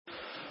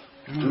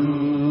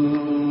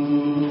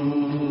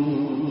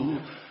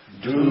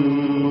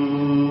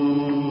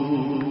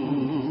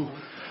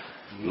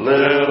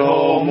Let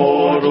all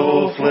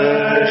mortal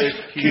flesh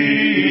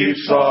keep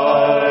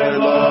silence,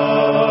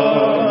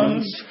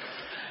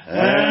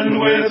 and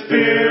with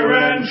fear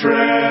and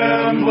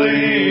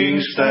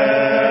trembling stand.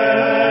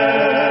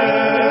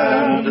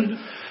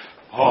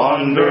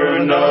 Ponder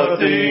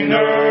nothing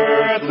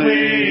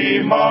earthly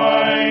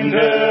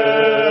minded,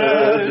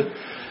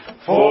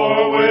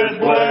 for with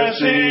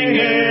blessing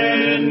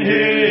in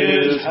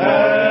His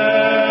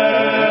hand,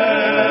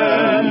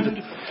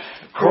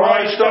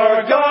 Christ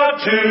our God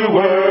to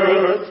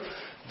earth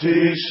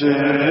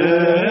descended.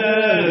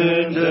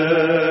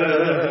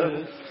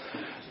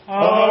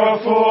 Our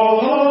full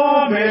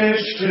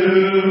homage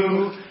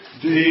to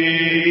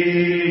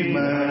Thee,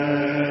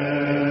 man.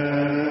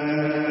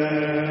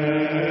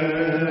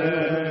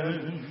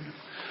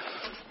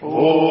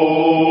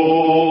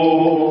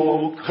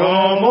 O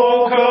come,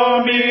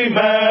 Emmanuel,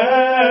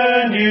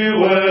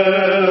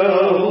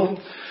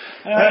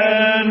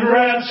 and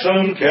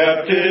ransom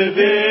captive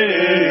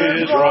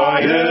Israel,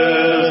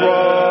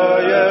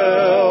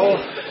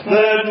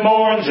 that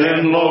mourns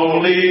in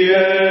lonely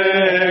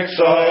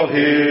exile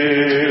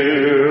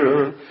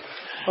here,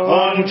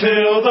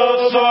 until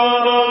the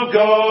Son of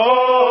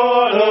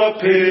God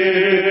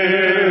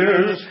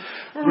appears.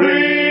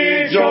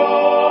 Rejoice,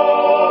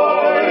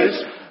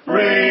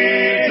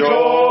 rejoice,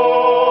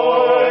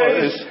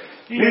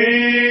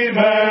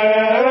 Emmanuel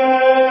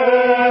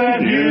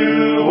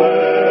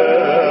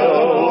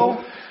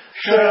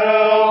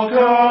shall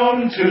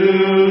come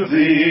to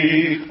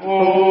thee,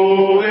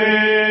 O Israel.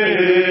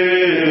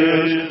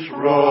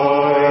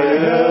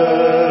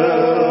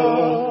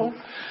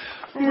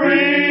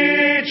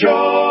 Rejoice,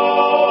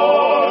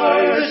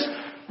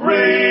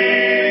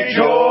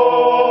 rejoice,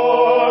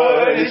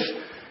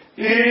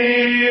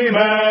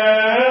 Emmanuel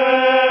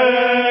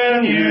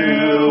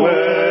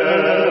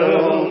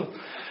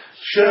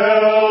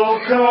shall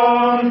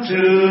come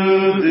to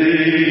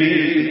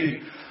thee,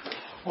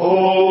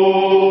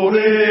 O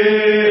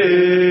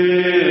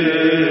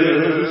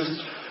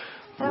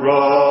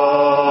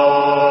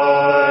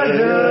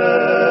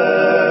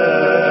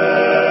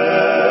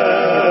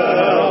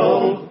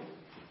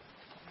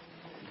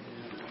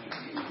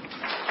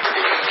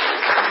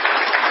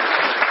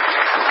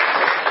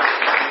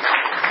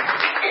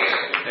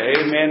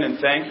Amen, and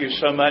thank you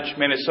so much.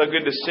 Man, it's so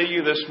good to see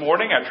you this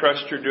morning. I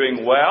trust you're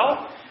doing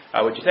well.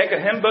 Would you take a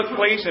hymn book,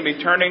 please, and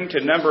be turning to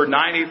number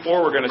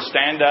 94. We're going to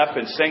stand up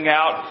and sing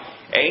out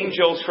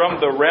Angels from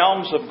the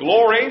Realms of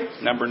Glory,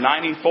 number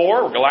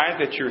 94. We're glad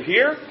that you're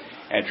here,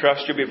 and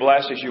trust you'll be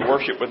blessed as you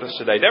worship with us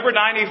today. Number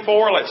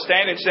 94, let's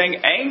stand and sing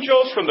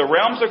Angels from the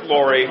Realms of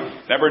Glory,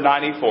 number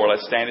 94.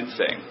 Let's stand and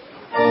sing.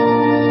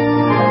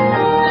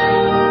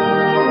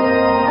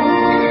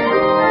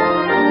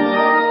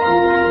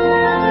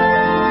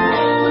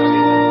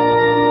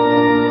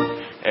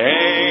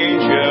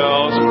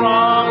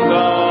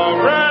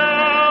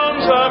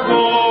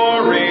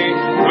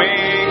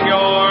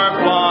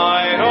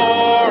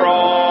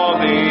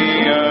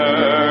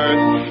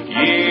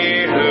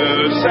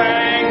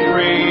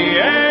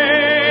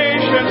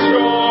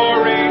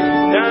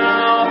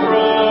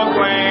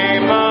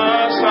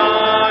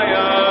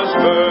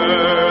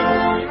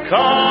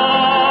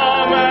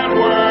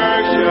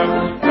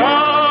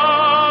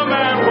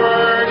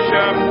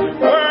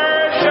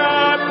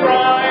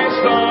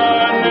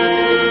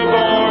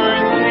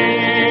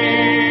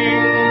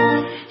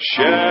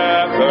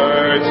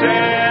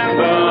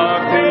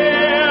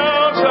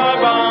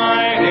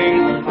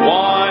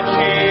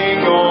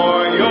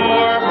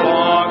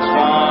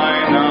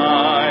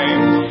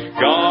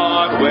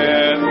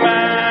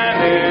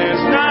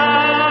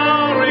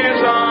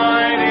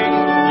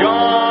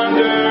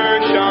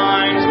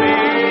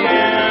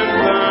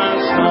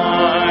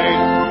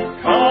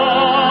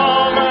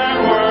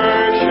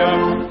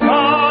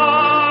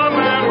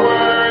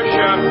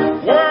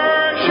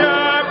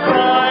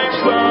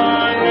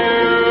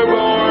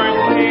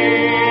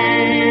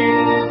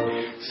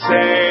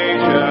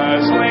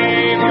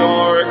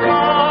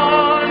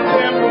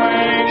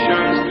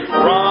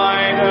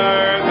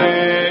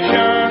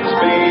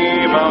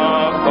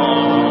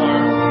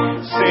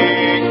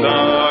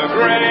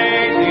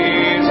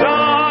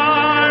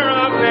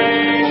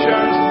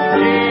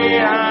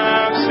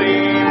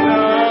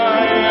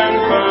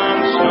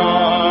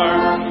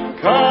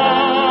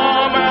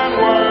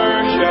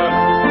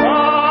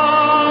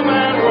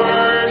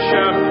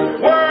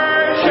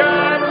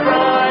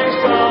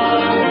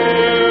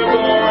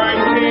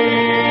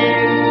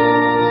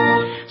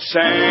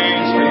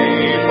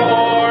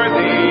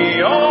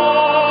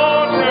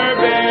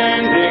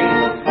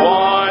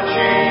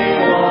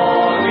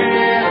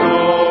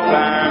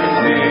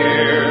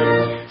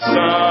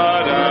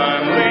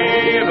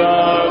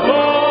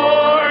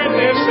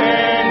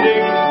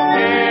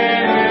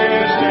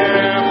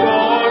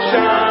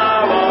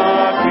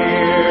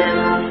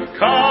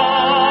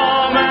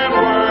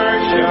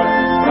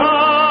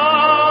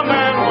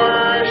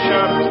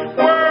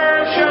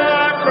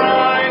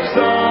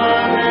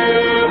 Son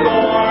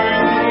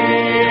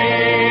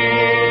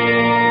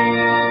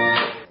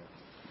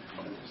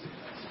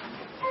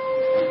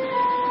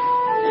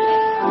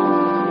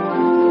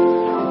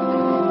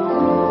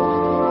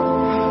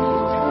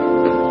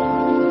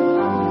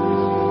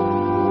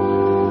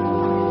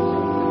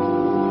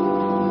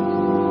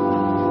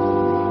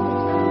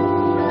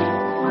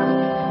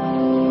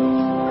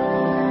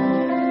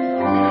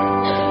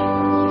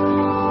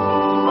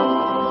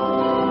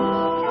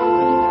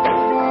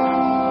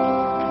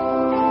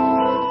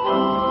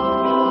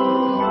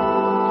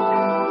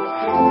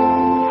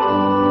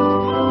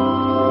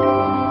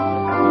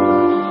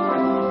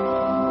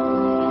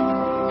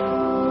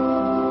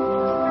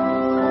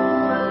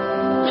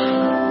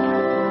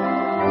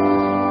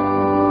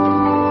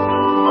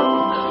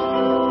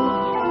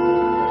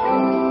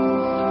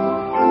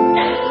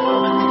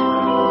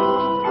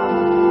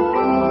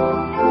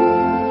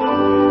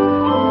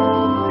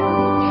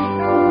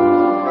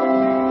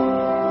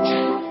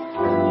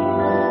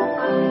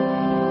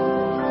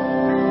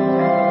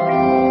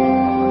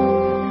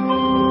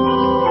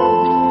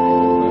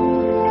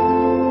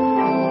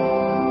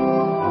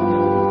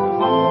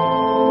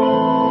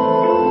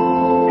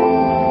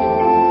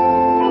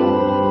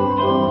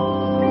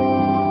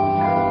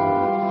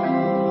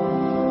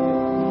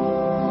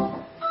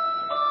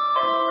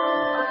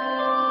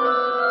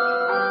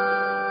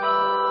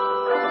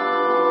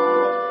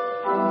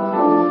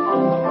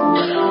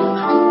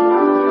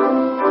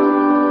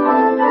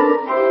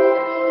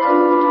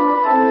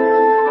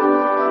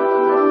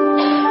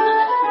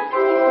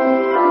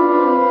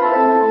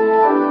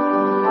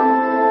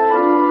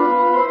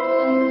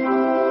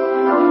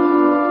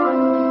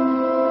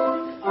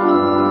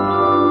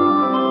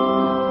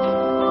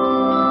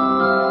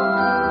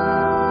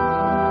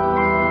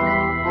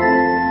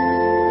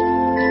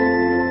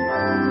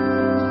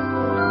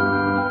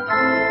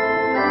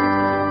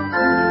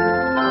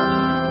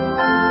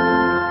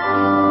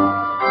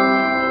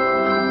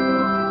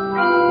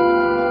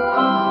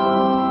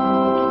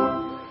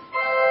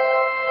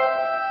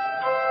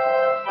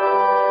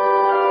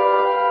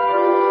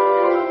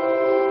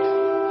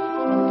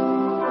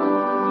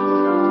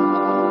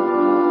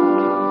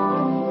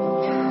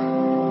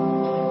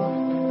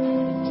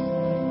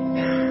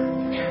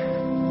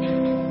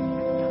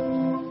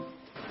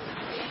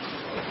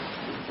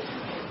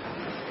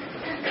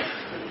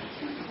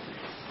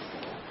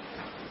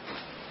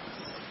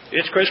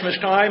It's Christmas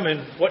time,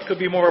 and what could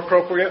be more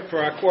appropriate for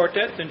our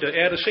quartet than to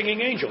add a singing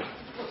angel? One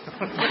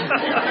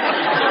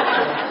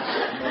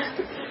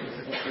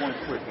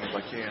quick one if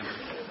I can.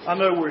 I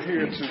know we're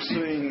here to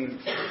sing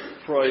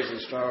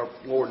praises to our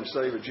Lord and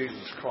Savior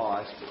Jesus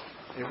Christ.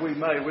 If we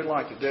may, we'd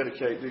like to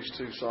dedicate these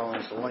two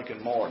songs to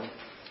Lincoln Martin.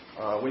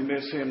 We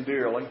miss him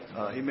dearly.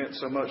 He meant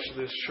so much to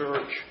this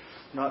church,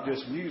 not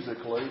just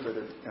musically, but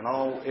in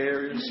all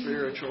areas,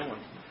 spiritual and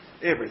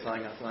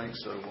everything, I think.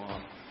 So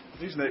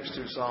these next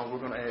two songs, we're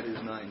going to add his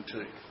name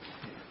to.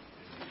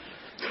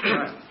 All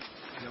right.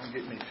 Don't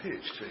get me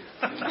pitched here.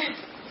 Get a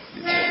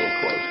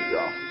little closer,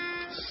 y'all.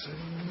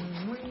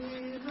 Sing we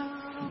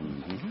now.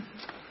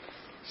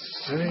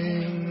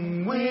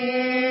 Sing we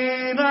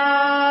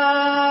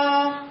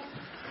now.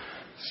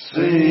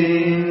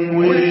 Sing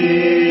we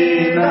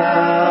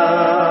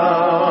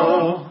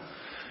now.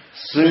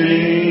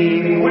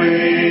 Sing we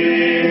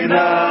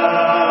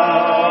now.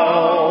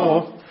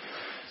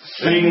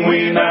 Sing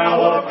we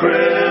now of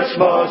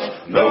Christmas.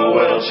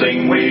 Noel,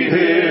 sing we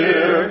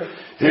here.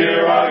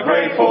 Hear our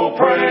grateful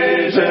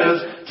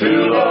praises to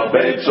the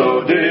babe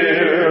so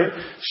dear.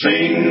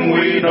 Sing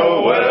we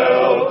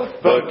Noel,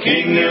 the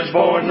King is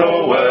born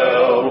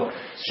Noel.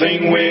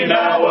 Sing we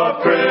now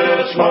of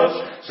Christmas,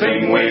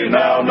 sing we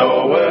now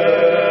Noel.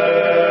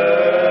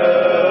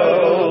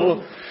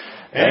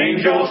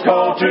 Angels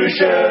call to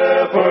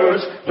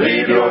shepherds,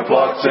 leave your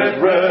flocks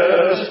at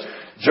rest.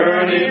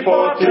 Journey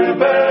forth to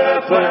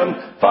Bethlehem,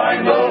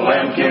 find the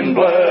lambkin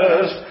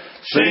blessed.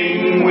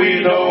 Sing we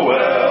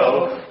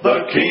Noel,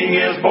 the King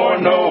is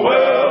born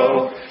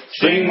Noel.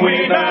 Sing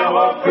we now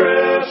of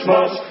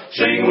Christmas,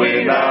 sing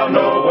we now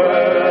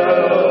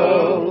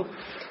Noel.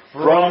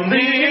 From the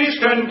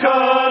eastern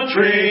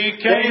country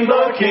came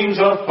the kings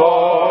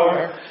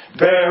afar,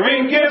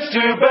 bearing gifts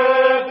to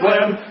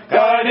Bethlehem,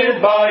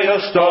 guided by a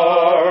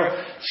star.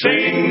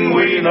 Sing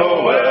we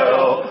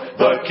Noel,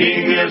 the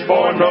King is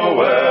born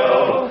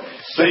Noel.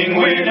 Sing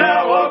we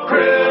now of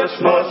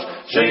Christmas,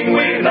 sing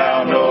we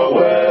now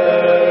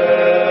Noel.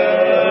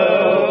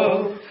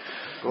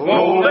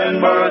 Gold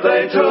and myrrh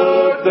they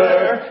took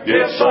there,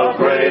 gifts of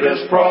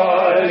greatest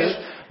price.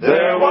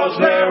 There was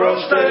ne'er a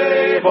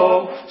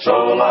stable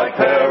so like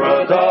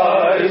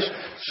paradise.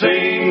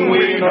 Sing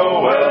we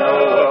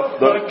Noel,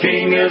 the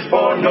King is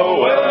born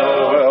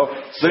Noel.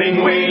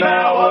 Sing we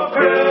now of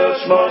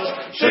Christmas,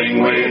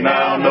 sing we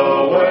now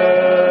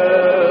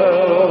Noel.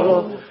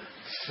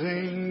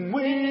 Sing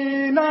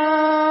we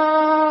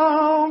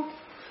now,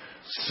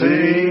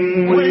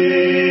 sing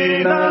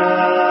we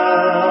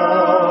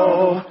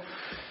now,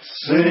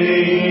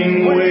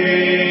 sing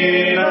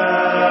we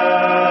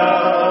now,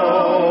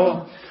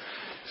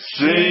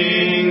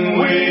 sing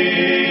we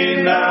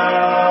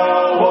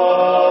now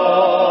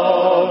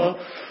of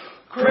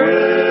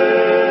Christmas.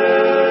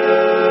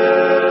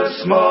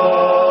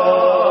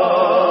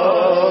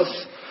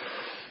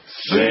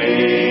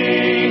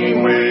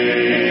 Sing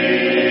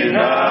we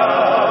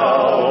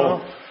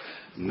now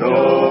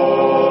Noel.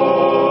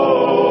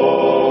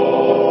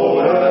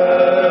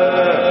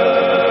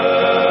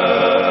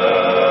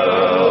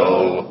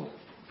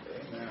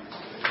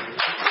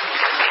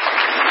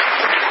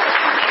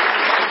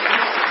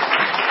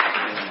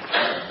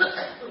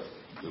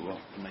 We will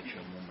make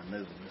sure I'm on my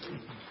nose.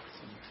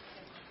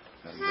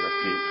 Gotta get our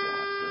pitch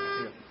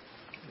right.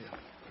 Yeah.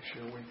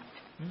 Shall we?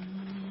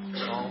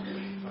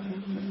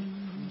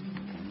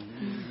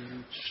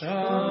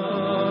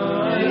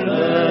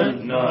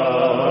 Silent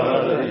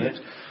night,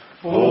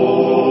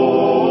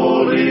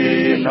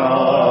 holy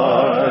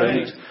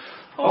night,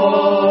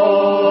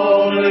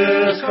 all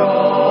is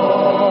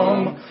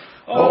calm,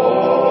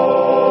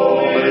 all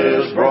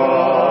is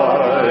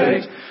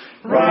bright.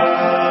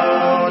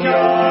 Round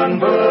yon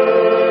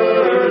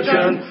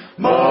virgin,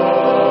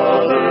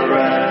 mother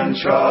and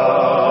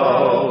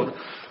child,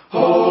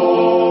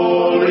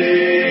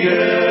 holy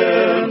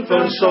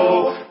infant,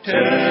 so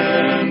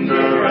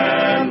tender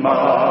and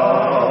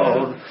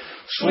mild,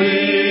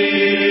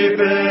 sleep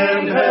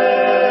in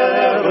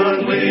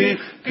heavenly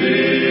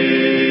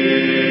peace,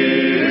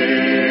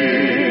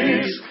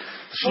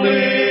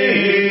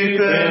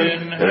 sleep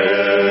in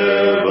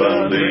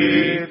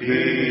heavenly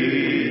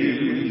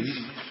peace.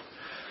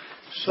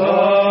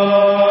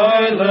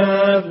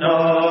 Silent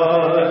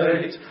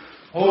night,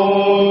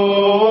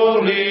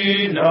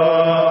 holy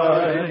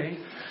night,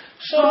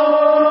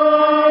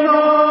 Son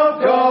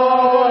of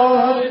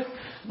God,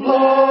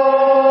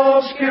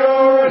 love's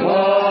pure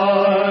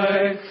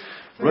light,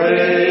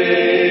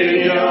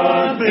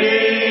 radiant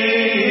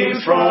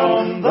beams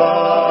from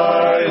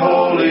thy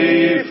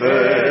holy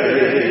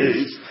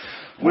face,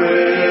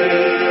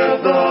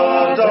 with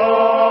the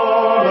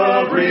dawn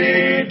of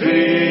redeeming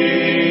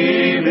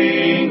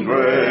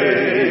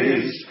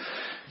grace.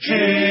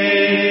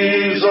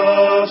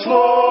 Jesus,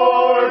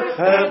 Lord,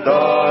 at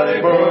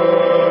thy birth.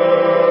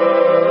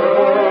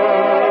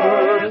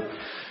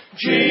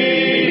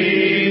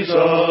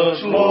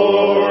 Jesus,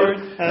 Lord,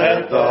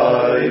 at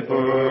thy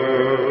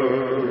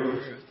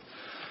birth.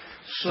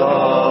 So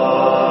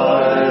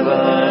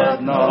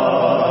Silent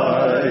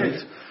night,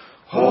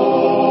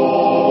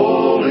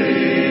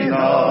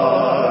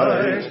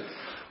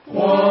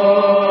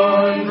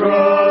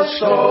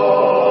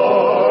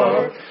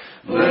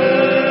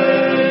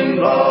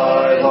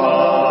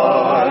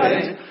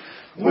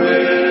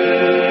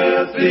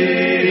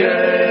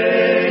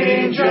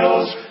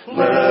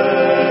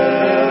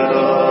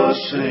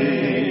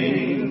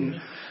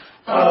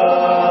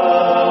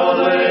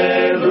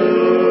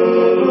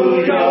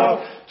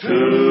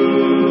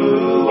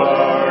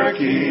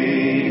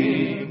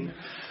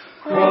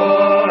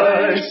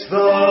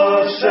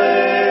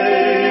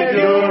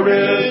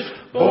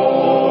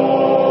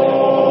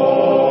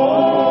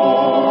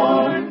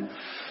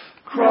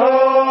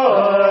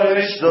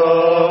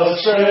 the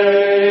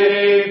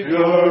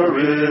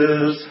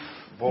Savior is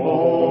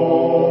born.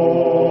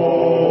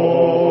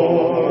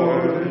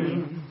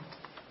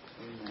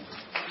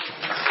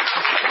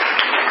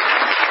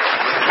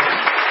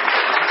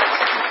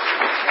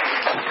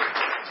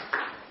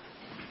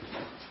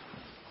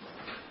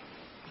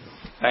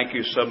 Thank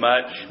you so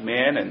much,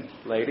 men and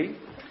lady.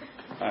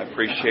 I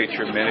appreciate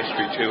your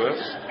ministry to us.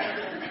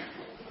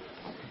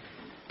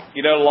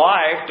 You know,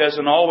 life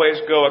doesn't always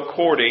go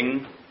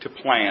according to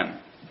plan.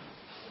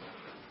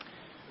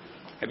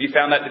 Have you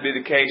found that to be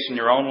the case in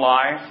your own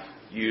life?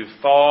 You've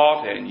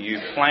thought and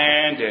you've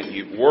planned and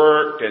you've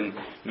worked and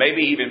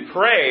maybe even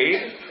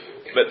prayed,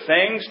 but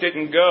things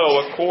didn't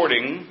go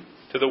according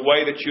to the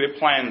way that you had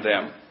planned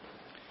them.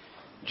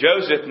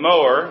 Joseph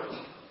Mohr,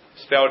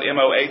 spelled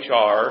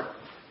M-O-H-R,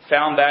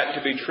 found that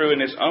to be true in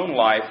his own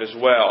life as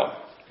well.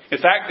 In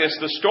fact, it's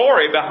the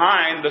story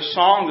behind the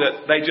song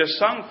that they just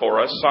sung for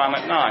us,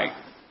 Silent Night.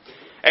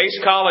 Ace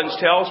Collins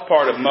tells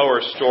part of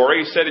Mohr's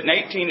story. He said in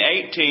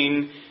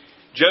 1818,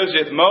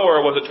 Joseph Mohr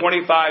was a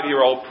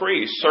 25-year-old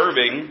priest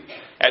serving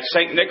at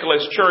St.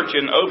 Nicholas Church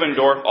in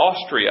Obendorf,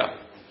 Austria.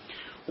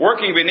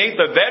 Working beneath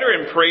a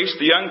veteran priest,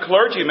 the young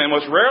clergyman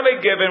was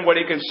rarely given what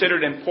he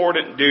considered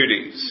important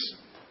duties.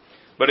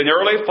 But in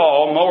early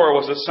fall, Mohr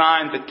was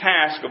assigned the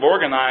task of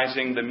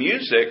organizing the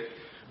music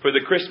for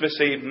the Christmas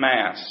Eve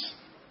Mass.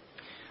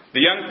 The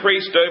young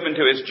priest dove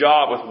into his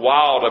job with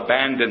wild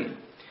abandon.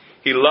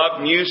 He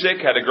loved music,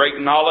 had a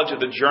great knowledge of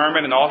the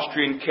German and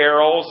Austrian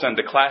carols and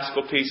the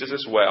classical pieces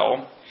as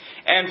well,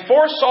 and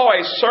foresaw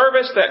a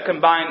service that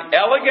combined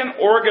elegant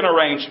organ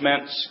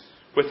arrangements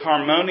with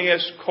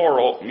harmonious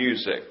choral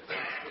music.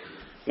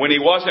 When he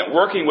wasn't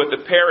working with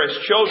the parish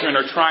children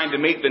or trying to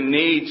meet the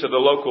needs of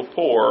the local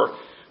poor,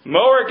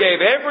 Mohr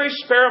gave every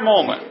spare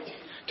moment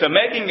to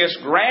making his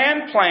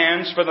grand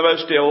plans for the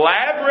most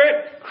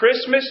elaborate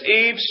Christmas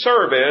Eve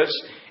service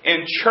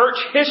in church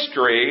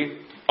history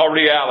a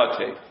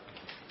reality.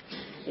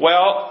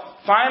 Well,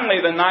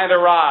 finally the night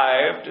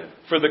arrived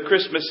for the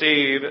Christmas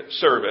Eve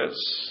service,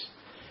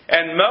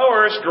 and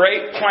Mohr's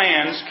great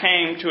plans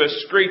came to a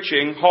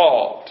screeching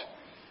halt.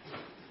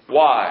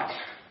 Why?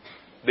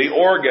 The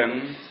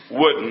organ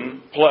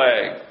wouldn't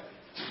play.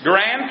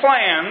 Grand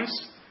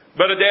plans,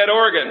 but a dead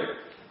organ.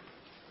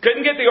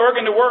 Couldn't get the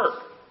organ to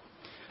work.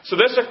 So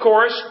this, of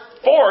course,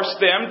 forced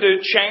them to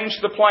change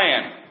the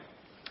plan.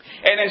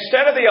 And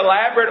instead of the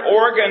elaborate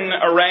organ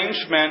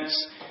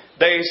arrangements,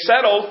 they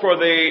settled for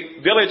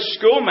the village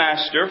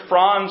schoolmaster,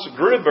 Franz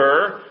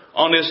Gruber,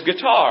 on his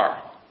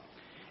guitar.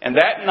 And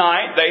that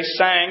night they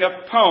sang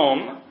a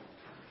poem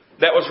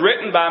that was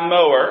written by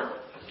Mohr.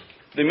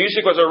 The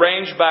music was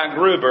arranged by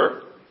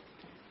Gruber.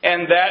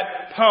 And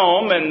that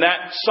poem and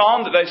that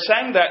song that they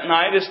sang that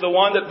night is the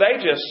one that they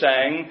just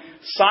sang,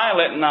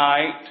 Silent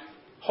Night,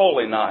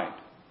 Holy Night.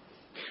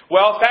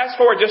 Well, fast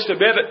forward just a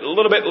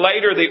little bit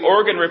later, the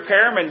organ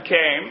repairman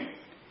came,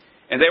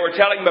 and they were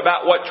telling him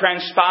about what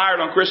transpired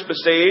on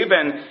Christmas Eve,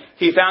 and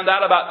he found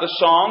out about the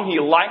song. He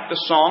liked the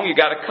song. He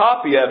got a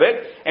copy of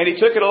it, and he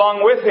took it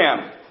along with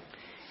him.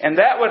 And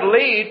that would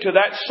lead to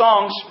that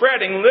song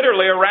spreading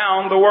literally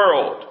around the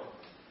world.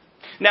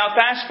 Now,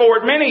 fast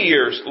forward many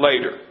years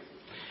later,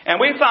 and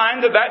we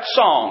find that that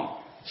song,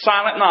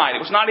 Silent Night,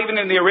 it was not even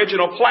in the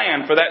original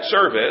plan for that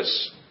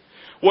service,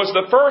 was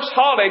the first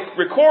holiday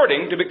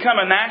recording to become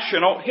a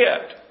national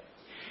hit.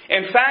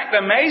 In fact,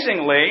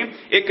 amazingly,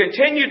 it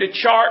continued to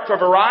chart for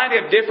a variety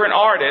of different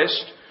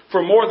artists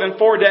for more than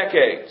 4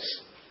 decades.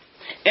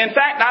 In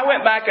fact, I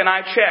went back and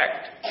I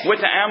checked, went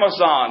to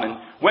Amazon and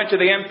went to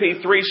the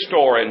MP3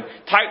 store and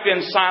typed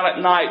in Silent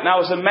Night, and I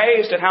was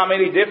amazed at how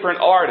many different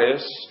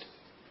artists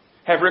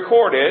have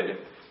recorded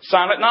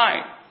Silent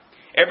Night.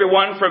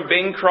 Everyone from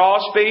Bing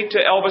Crosby to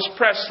Elvis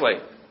Presley.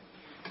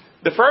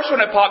 The first one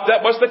that popped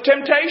up was the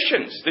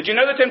Temptations. Did you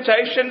know the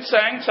Temptations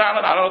sang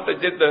Silent? I don't know if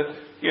they did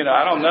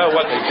I don't know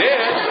what they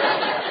did.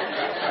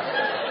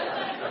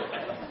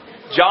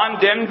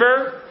 John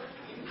Denver,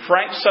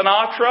 Frank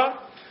Sinatra.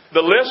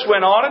 The list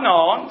went on and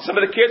on. Some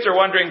of the kids are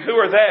wondering, who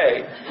are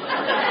they?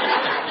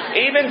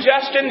 Even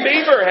Justin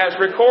Bieber has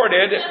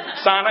recorded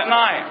Silent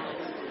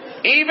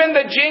Night. Even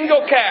the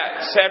Jingle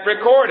Cats have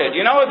recorded.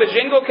 You know who the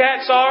Jingle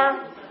Cats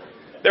are?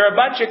 They're a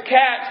bunch of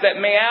cats that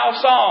meow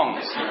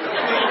songs.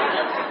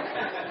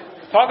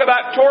 Talk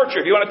about torture.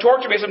 If you want to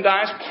torture me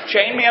sometimes,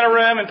 chain me in a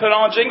room and put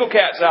on a Jingle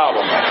Cats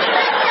album.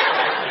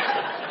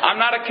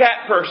 I'm not a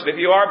cat person. If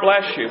you are,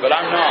 bless you, but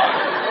I'm not.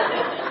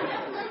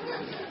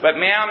 But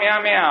meow,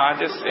 meow, meow.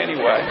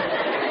 Anyway.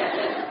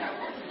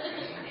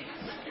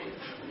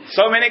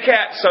 So many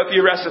cats, so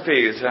few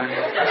recipes.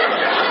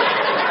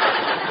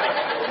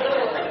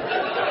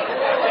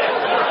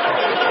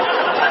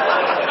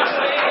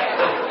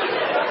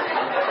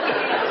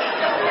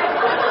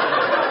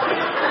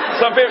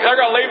 Some people, they're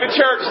going to leave the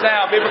church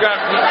now. People are going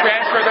to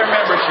transfer their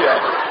membership.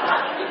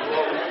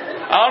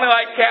 I only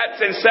like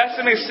cats in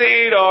sesame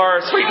seed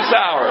or sweet and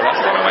sour. That's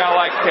the only way I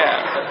like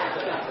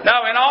cats.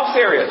 No, in all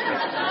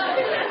seriousness.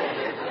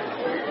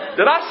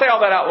 Did I say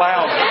all that out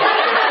loud?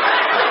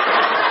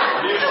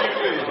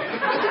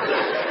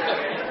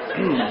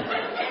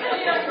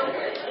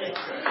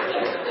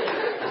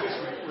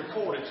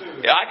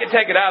 Yeah, I can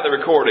take it out of the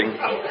recording.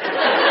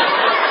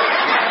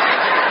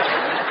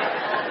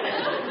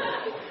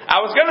 I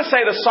was going to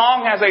say the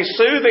song has a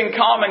soothing,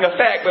 calming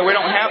effect, but we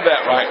don't have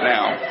that right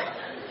now.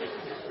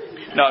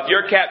 No, if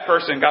you're a cat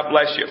person, God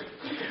bless you.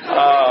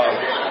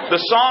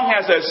 The song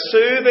has a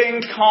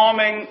soothing,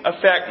 calming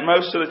effect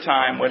most of the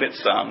time when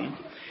it's sung.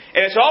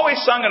 And it's always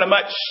sung at a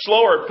much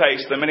slower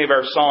pace than many of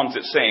our songs,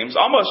 it seems.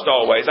 Almost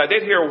always. I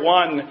did hear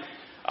one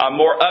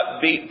more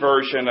upbeat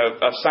version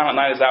of Silent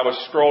Night as I was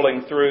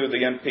scrolling through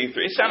the MP3.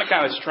 It sounded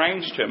kind of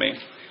strange to me.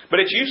 But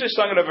it's usually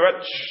sung at a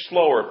much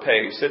slower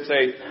pace. It's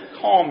a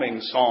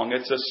calming song.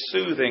 It's a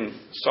soothing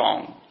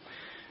song.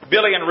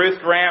 Billy and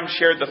Ruth Graham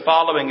shared the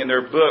following in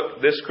their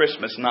book, This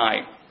Christmas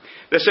Night.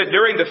 They said,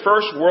 during the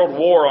First World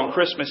War on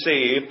Christmas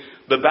Eve,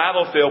 the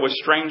battlefield was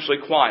strangely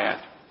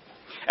quiet.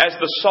 As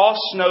the soft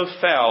snow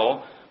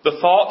fell, the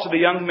thoughts of the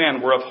young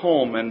men were of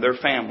home and their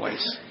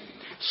families.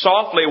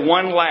 Softly,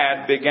 one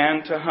lad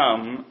began to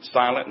hum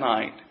Silent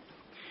Night.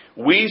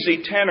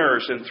 Wheezy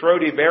tenors and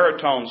throaty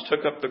baritones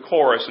took up the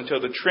chorus until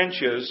the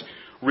trenches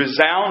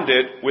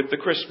resounded with the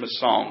Christmas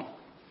song.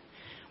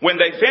 When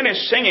they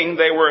finished singing,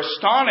 they were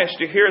astonished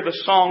to hear the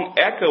song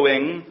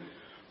echoing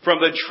from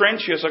the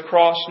trenches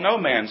across no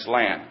man's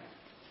land.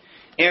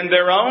 In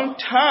their own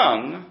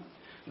tongue,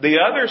 the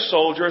other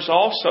soldiers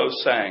also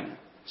sang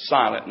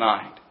Silent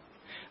Night.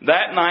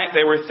 That night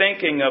they were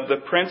thinking of the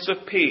Prince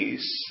of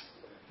Peace,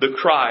 the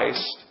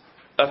Christ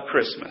of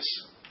Christmas.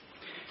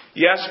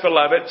 Yes,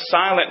 beloved,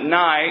 Silent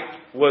Night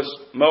was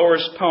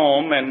Mower's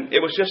poem, and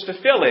it was just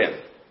a fill-in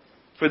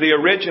for the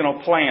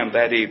original plan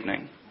that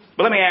evening.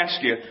 But let me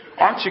ask you,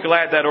 aren't you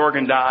glad that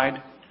organ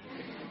died?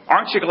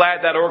 Aren't you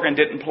glad that organ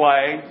didn't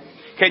play?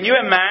 Can you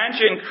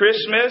imagine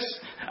Christmas?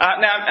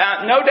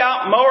 Now, no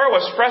doubt Mower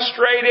was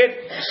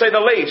frustrated, to say the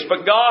least,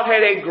 but God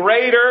had a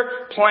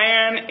greater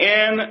plan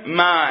in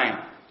mind.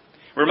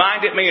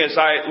 Reminded me as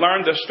I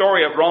learned the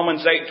story of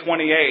Romans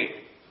 8:28,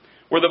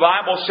 where the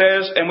Bible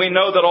says, and we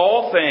know that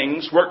all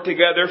things work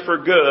together for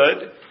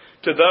good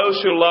to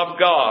those who love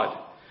God,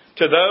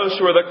 to those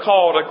who are the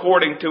called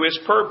according to His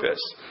purpose.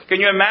 Can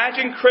you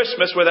imagine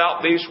Christmas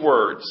without these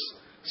words?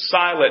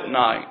 Silent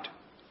night,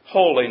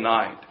 holy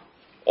night,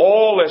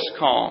 all is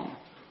calm,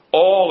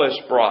 all is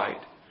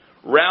bright.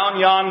 Round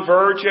yon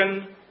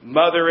virgin,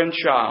 mother and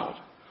child,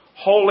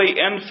 holy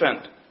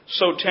infant,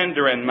 so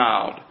tender and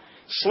mild,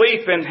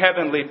 sleep in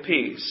heavenly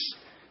peace,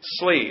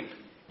 sleep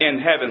in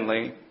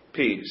heavenly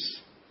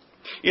peace.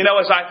 You know,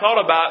 as I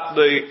thought about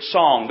the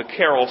song, the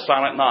carol,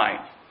 Silent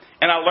Night,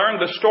 and I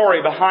learned the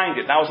story behind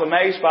it, and I was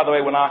amazed, by the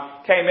way, when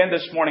I came in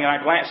this morning and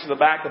I glanced at the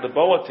back of the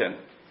bulletin.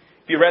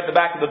 If you read the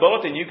back of the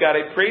bulletin, you got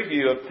a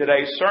preview of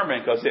today's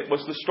sermon because it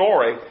was the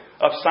story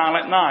of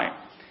Silent Night.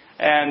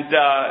 And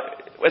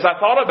as I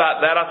thought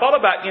about that, I thought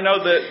about,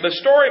 the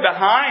story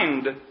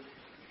behind,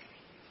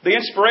 the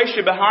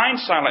inspiration behind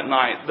Silent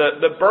Night.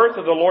 The birth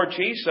of the Lord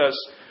Jesus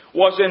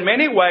was in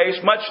many ways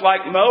much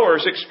like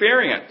Mower's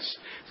experience.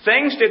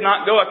 Things did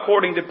not go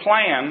according to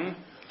plan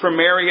for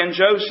Mary and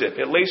Joseph,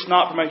 at least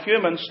not from a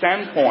human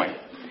standpoint.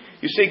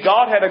 You see,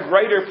 God had a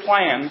greater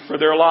plan for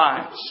their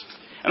lives.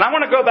 And I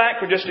want to go back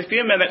for just a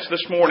few minutes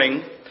this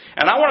morning,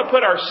 and I want to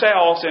put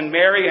ourselves in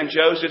Mary and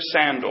Joseph's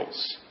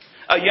sandals.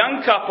 A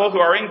young couple who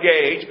are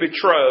engaged,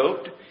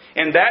 betrothed,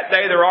 and that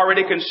day they're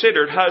already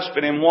considered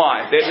husband and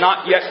wife. They had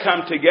not yet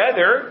come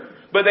together,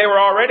 but they were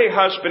already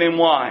husband and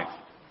wife.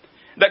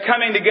 That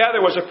coming together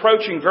was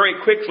approaching very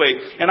quickly,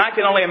 and I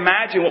can only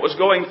imagine what was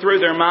going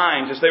through their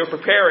minds as they were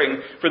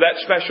preparing for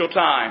that special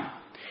time.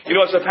 You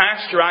know, as a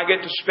pastor, I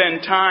get to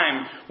spend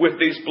time with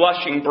these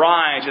blushing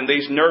brides and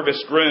these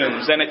nervous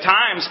grooms, and at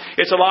times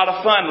it's a lot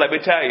of fun, let me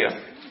tell you,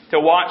 to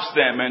watch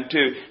them and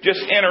to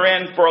just enter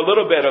in for a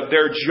little bit of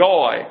their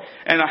joy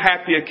and a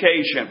happy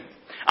occasion.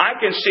 I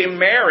can see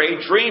Mary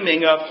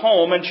dreaming of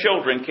home and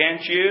children,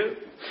 can't you?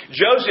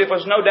 Joseph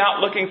was no doubt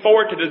looking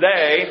forward to the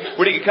day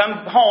when he could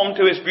come home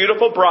to his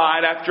beautiful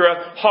bride after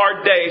a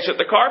hard day's at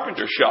the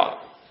carpenter shop.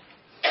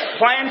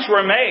 Plans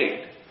were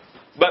made,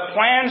 but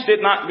plans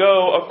did not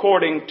go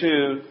according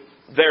to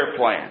their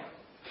plan.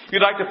 If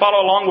you'd like to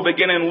follow along, we'll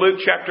begin in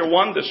Luke chapter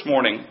 1 this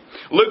morning.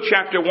 Luke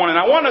chapter 1, and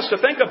I want us to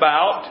think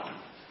about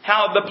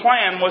how the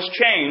plan was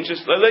changed,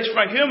 at least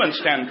from a human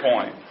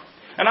standpoint.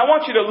 And I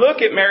want you to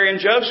look at Mary and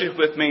Joseph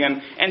with me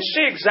and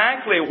see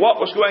exactly what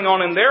was going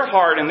on in their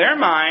heart and their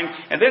mind,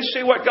 and then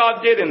see what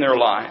God did in their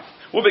life.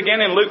 We'll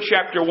begin in Luke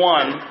chapter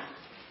 1,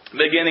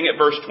 beginning at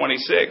verse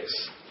 26.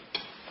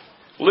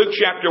 Luke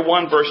chapter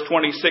 1, verse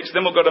 26.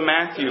 Then we'll go to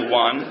Matthew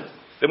 1.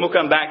 Then we'll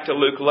come back to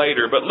Luke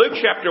later. But Luke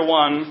chapter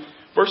 1,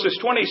 verses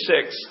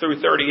 26 through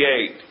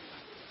 38.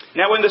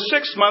 Now in the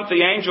 6th month,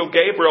 the angel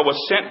Gabriel was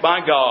sent by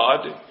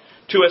God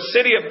to a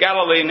city of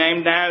Galilee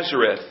named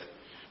Nazareth,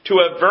 to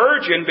a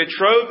virgin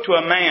betrothed to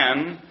a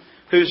man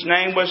whose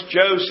name was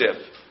Joseph,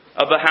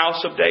 of the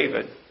house of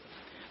David.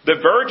 The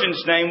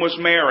virgin's name was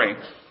Mary.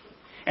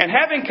 And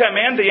having come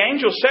in, the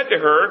angel said to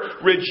her,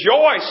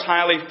 "Rejoice,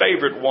 highly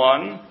favored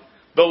one,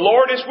 the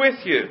Lord is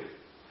with you.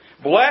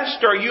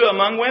 Blessed are you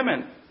among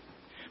women."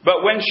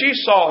 But when she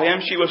saw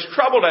him, she was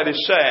troubled at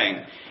his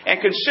saying,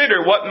 and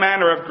considered what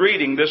manner of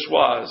greeting this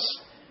was.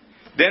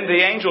 Then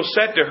the angel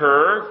said to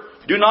her,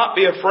 Do not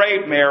be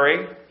afraid,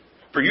 Mary,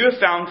 for you have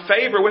found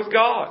favor with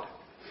God.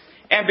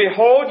 And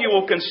behold, you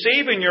will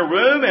conceive in your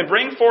womb and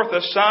bring forth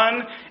a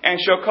son, and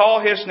shall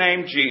call his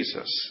name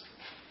Jesus.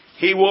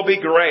 He will be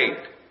great,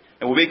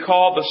 and will be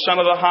called the Son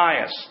of the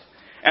Highest.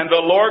 And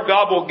the Lord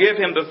God will give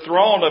him the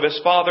throne of his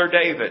father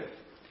David.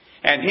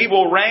 And he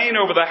will reign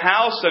over the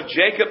house of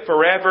Jacob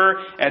forever,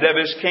 and of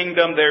his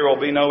kingdom there will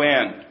be no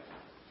end.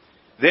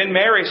 Then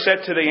Mary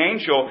said to the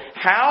angel,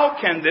 How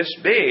can this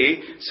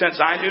be, since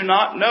I do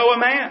not know a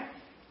man?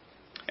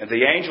 And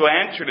the angel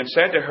answered and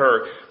said to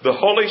her, The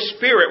Holy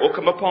Spirit will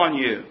come upon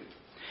you,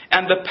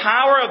 and the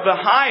power of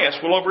the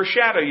Highest will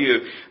overshadow you.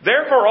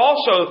 Therefore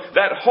also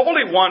that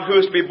Holy One who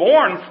is to be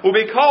born will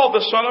be called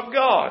the Son of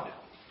God.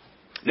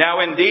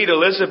 Now indeed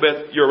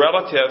Elizabeth, your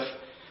relative,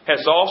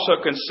 has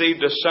also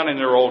conceived a son in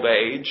her old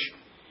age,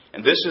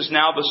 and this is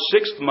now the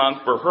 6th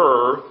month for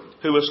her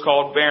who is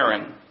called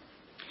barren.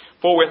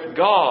 For with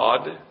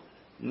God,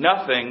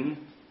 nothing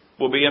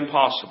will be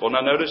impossible.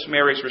 Now notice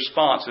Mary's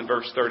response in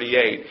verse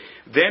 38.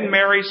 Then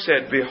Mary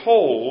said,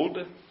 Behold,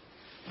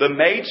 the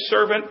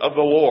maidservant of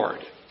the Lord.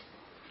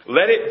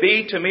 Let it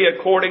be to me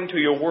according to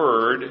your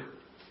word.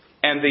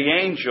 And the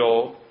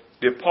angel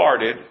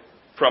departed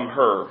from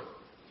her.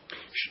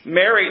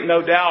 Mary,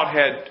 no doubt,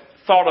 had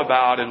thought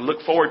about and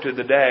looked forward to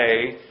the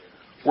day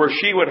where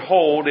she would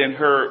hold in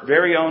her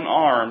very own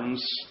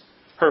arms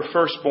her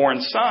firstborn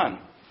son,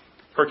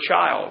 her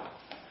child.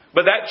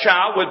 But that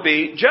child would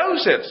be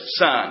Joseph's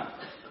son.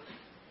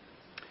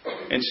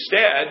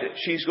 Instead,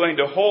 she's going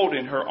to hold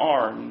in her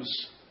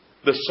arms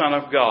the Son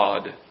of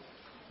God,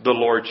 the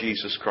Lord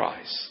Jesus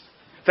Christ.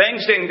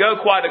 Things didn't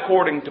go quite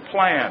according to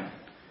plan.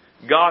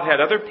 God had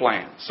other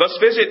plans. Let's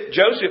visit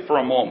Joseph for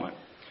a moment.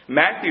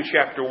 Matthew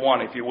chapter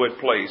 1, if you would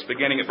please,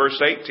 beginning at verse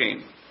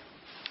 18.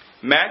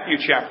 Matthew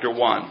chapter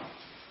 1.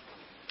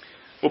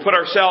 We'll put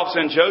ourselves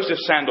in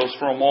Joseph's sandals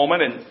for a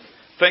moment and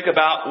think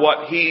about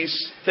what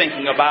he's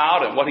thinking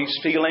about and what he's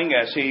feeling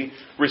as he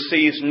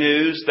receives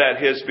news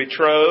that his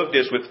betrothed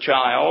is with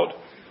child.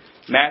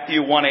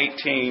 Matthew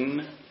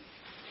 1:18.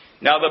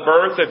 Now the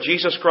birth of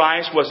Jesus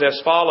Christ was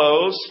as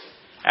follows.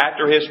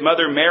 After his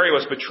mother Mary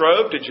was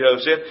betrothed to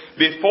Joseph,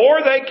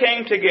 before they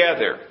came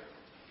together,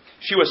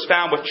 she was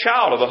found with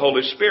child of the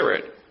Holy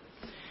Spirit.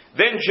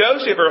 Then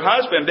Joseph, her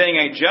husband, being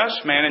a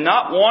just man and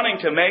not wanting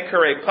to make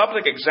her a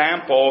public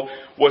example,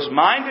 was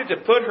minded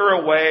to put her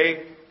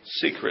away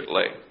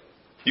secretly.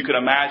 You can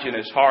imagine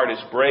his heart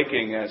is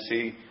breaking as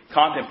he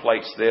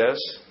contemplates this.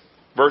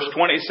 Verse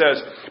 20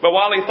 says, But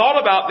while he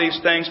thought about these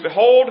things,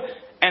 behold,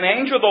 an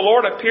angel of the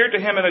Lord appeared to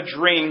him in a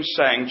dream,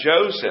 saying,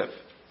 Joseph,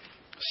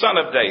 son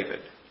of David,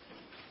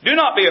 do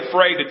not be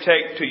afraid to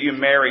take to you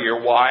Mary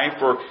your wife,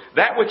 for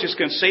that which is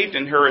conceived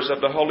in her is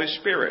of the Holy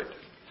Spirit.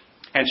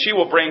 And she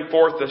will bring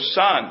forth a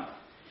son,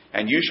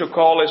 and you shall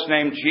call his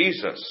name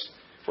Jesus,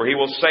 for he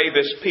will save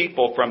his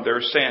people from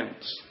their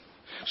sins.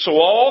 So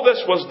all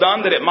this was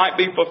done that it might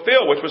be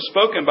fulfilled, which was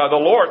spoken by the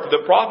Lord through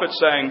the prophet,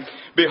 saying,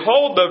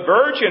 Behold, the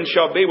virgin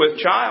shall be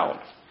with child,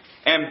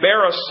 and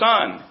bear a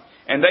son,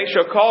 and they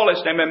shall call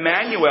his name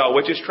Emmanuel,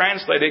 which is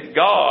translated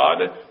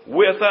God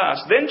with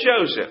us. Then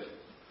Joseph,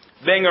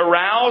 being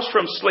aroused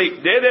from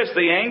sleep, did as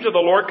the angel of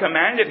the Lord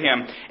commanded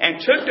him, and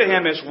took to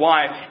him his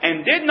wife,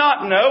 and did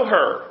not know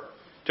her,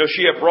 till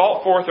she had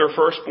brought forth her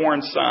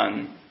firstborn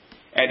son,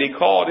 and he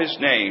called his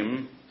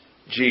name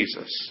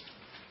Jesus.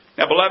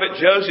 Now, beloved,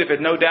 Joseph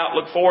had no doubt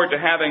looked forward to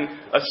having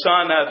a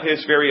son of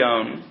his very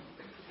own.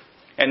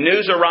 And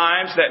news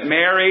arrives that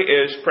Mary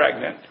is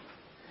pregnant.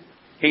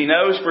 He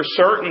knows for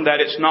certain that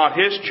it's not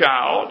his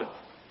child.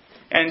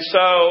 And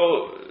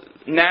so,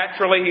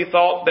 naturally, he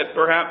thought that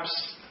perhaps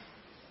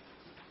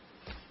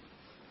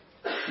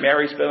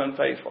Mary's been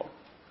unfaithful.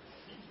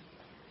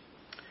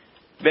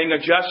 Being a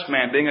just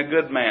man, being a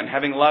good man,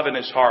 having love in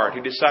his heart,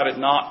 he decided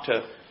not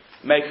to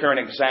make her an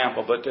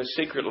example, but to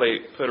secretly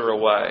put her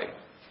away.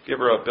 Give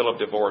her a bill of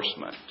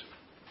divorcement.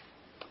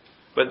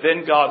 But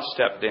then God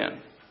stepped in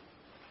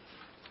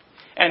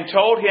and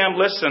told him,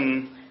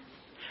 listen,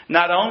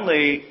 not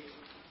only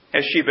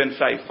has she been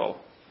faithful,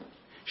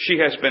 she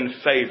has been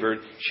favored,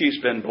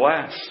 she's been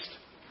blessed.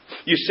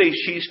 You see,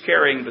 she's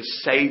carrying the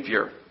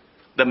Savior,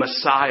 the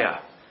Messiah,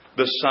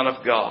 the Son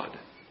of God.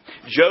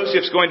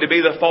 Joseph's going to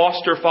be the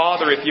foster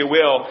father, if you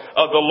will,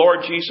 of the Lord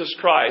Jesus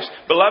Christ.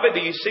 Beloved,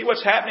 do you see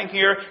what's happening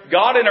here?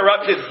 God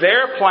interrupted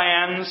their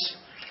plans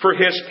for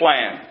His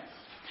plan.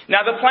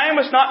 Now, the plan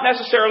was not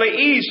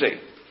necessarily easy.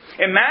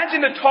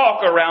 Imagine the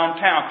talk around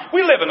town.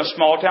 We live in a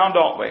small town,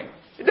 don't we?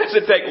 It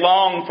doesn't take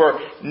long for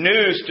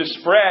news to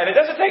spread. It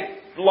doesn't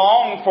take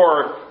long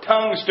for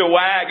tongues to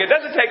wag. It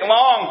doesn't take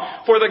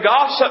long for the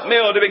gossip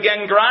mill to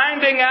begin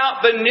grinding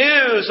out the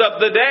news of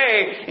the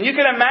day. And you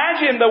can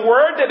imagine the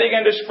word that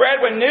began to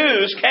spread when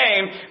news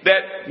came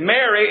that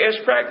Mary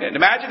is pregnant.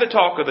 Imagine the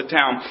talk of the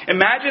town.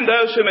 Imagine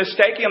those who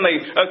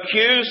mistakenly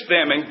accused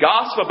them and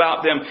gossip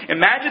about them.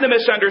 Imagine the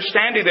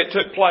misunderstanding that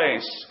took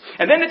place.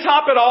 And then to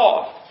top it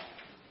off,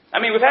 I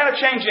mean, we've had a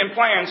change in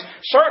plans.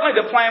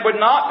 Certainly the plan would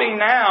not be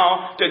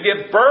now to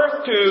give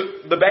birth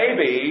to the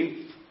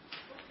baby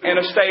in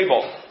a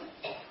stable,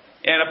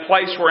 in a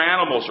place where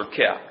animals are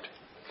kept.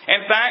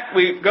 In fact,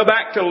 we go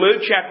back to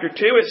Luke chapter 2.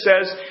 It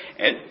says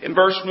in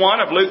verse 1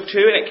 of Luke 2,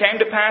 "And it came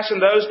to pass in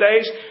those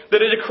days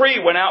that a decree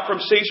went out from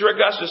Caesar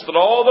Augustus that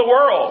all the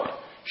world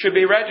should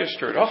be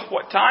registered." Oh,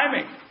 what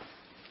timing!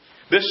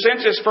 This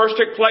census first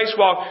took place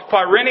while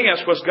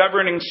Quirinius was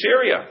governing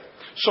Syria.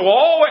 So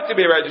all went to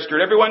be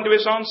registered, everyone to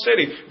his own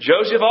city.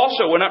 Joseph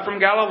also went up from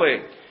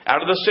Galilee,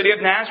 out of the city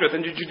of Nazareth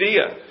into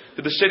Judea,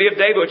 to the city of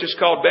David, which is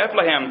called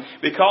Bethlehem,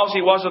 because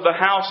he was of the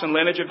house and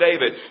lineage of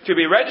David, to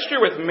be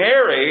registered with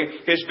Mary,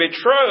 his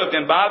betrothed,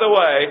 and by the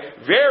way,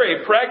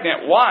 very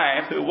pregnant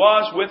wife, who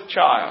was with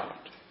child.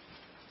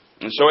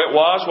 And so it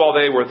was, while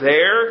they were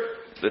there,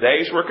 the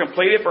days were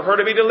completed for her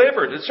to be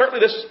delivered. And certainly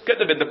this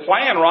couldn't have been the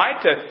plan,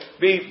 right? To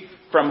be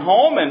from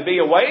home and be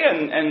away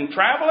and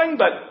traveling,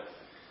 but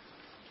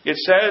it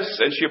says,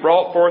 "And she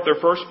brought forth her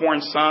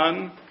firstborn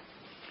son,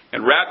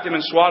 and wrapped him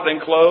in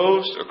swaddling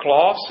cloths or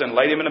cloths, and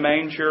laid him in a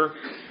manger,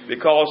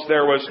 because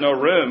there was no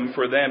room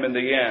for them in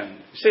the inn."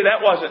 See,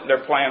 that wasn't their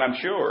plan, I'm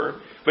sure,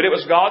 but it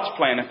was God's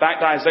plan. In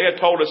fact, Isaiah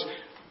told us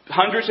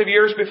hundreds of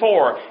years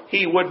before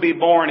he would be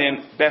born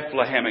in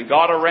Bethlehem, and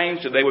God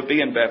arranged that they would be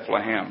in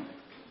Bethlehem.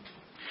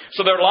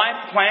 So their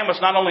life plan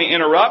was not only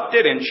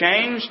interrupted and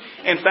changed,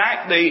 in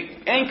fact, the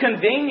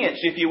inconvenience,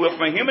 if you will,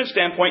 from a human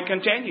standpoint,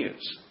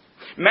 continues.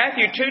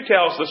 Matthew 2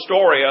 tells the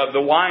story of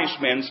the wise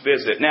men's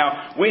visit.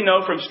 Now, we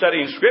know from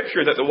studying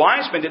Scripture that the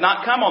wise men did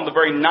not come on the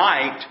very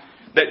night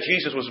that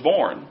Jesus was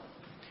born.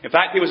 In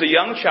fact, he was a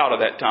young child at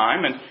that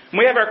time. And when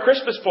we have our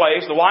Christmas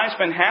plays, the wise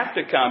men have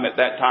to come at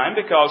that time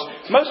because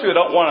most people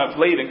don't want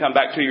to leave and come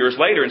back 2 years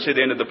later and see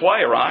the end of the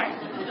play, right?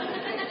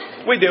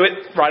 We do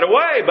it right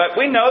away. But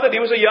we know that he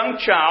was a young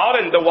child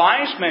and the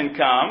wise men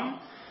come.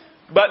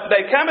 But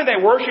they come and they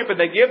worship and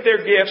they give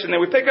their gifts. And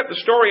then we pick up the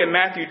story in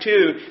Matthew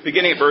 2,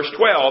 beginning at verse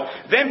 12.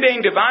 "Then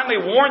being divinely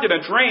warned in a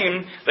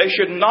dream, they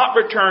should not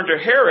return to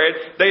Herod,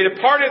 they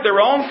departed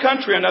their own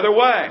country another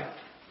way.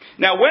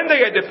 Now when they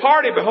had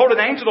departed, behold,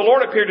 an angel of the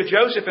Lord appeared to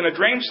Joseph in a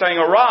dream, saying,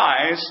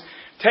 Arise,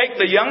 take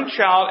the young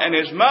child and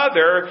his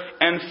mother,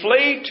 and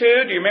flee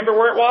to," do you remember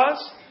where it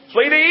was?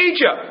 "Flee to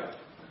Egypt,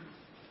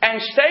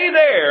 and stay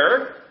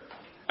there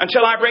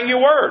until I bring you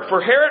word. For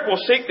Herod will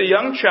seek the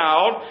young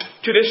child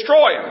to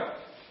destroy him.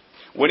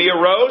 When he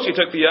arose, he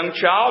took the young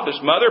child,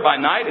 his mother, by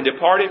night, and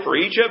departed for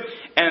Egypt,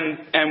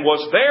 and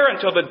was there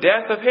until the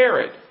death of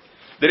Herod,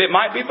 that it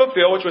might be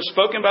fulfilled which was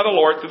spoken by the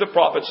Lord through the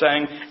prophet,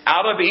 saying,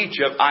 Out of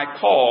Egypt I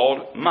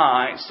called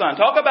my son."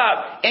 Talk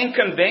about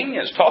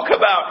inconvenience. Talk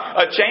about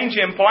a change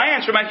in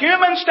plans from a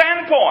human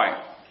standpoint.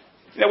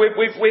 You know,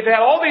 we've had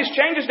all these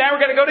changes. Now we're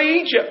going to go to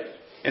Egypt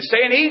and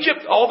stay in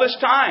Egypt all this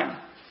time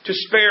to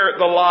spare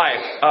the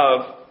life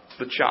of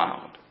the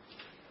child.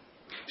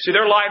 See,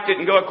 their life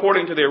didn't go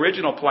according to the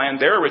original plan,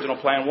 their original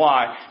plan.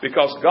 Why?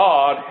 Because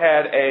God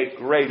had a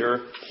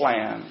greater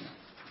plan,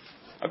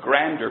 a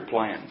grander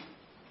plan.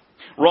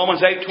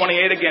 Romans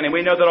 8:28 again, "And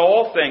we know that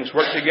all things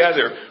work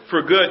together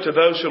for good to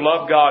those who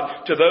love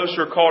God, to those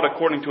who are called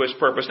according to His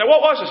purpose." Now,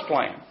 what was His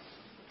plan?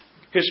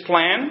 His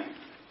plan,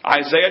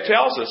 Isaiah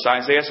tells us,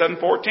 Isaiah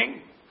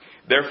 7:14.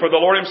 "Therefore the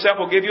Lord Himself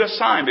will give you a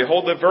sign.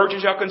 Behold, the virgin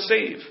shall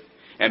conceive,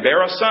 and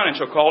bear a son, and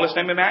shall call his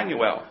name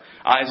Emmanuel."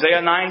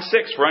 Isaiah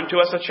 9:6, "For unto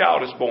us a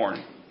child is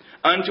born,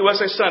 unto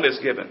us a son is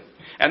given,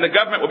 and the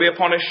government will be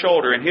upon his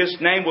shoulder, and his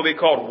name will be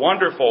called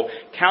Wonderful,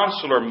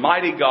 Counselor,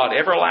 Mighty God,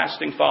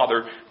 Everlasting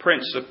Father,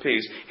 Prince of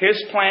Peace."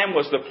 His plan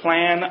was the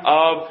plan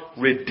of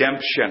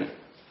redemption.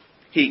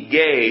 He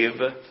gave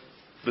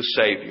the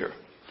Savior.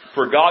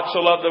 "For God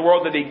so loved the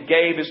world that He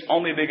gave His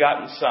only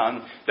begotten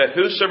Son, that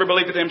whosoever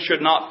believeth in Him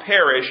should not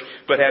perish,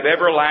 but have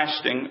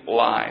everlasting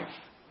life."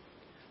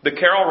 The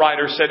carol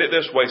writer said it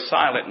this way,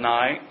 "Silent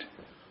night,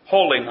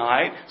 holy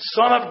night,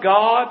 Son of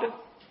God,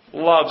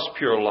 love's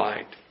pure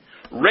light.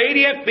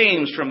 Radiant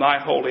beams from Thy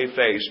holy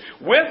face.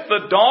 With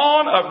the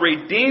dawn of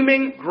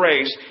redeeming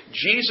grace,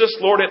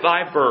 Jesus, Lord, at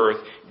Thy birth,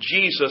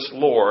 Jesus,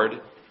 Lord,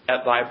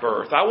 at Thy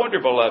birth." I wonder,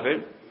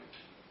 beloved,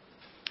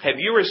 have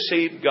you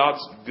received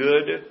God's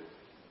good,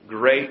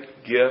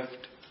 great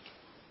gift,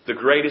 the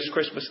greatest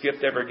Christmas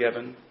gift ever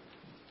given?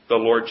 The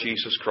Lord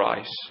Jesus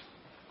Christ.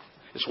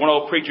 As one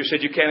old preacher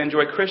said, you can't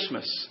enjoy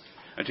Christmas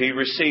until you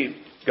receive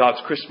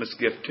God's Christmas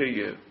gift to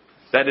you.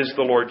 That is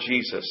the Lord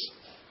Jesus.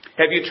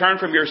 Have you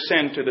turned from your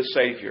sin to the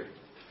Savior?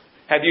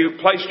 Have you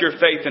placed your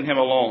faith in Him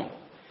alone?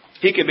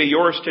 He can be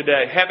yours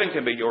today. Heaven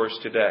can be yours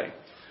today.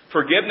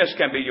 Forgiveness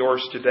can be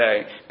yours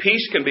today.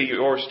 Peace can be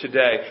yours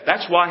today.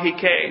 That's why He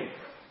came.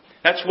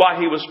 That's why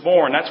He was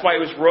born. That's why He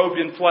was robed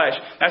in flesh.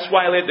 That's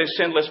why He lived a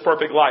sinless,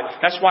 perfect life.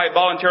 That's why He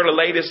voluntarily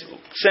laid His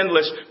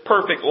sinless,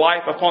 perfect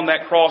life upon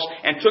that cross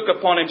and took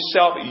upon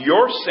Himself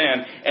your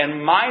sin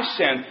and my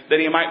sin, that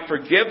He might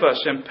forgive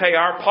us and pay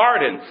our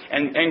pardon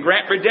and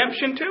grant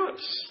redemption to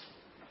us.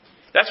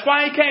 That's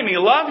why He came. He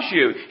loves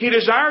you. He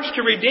desires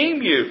to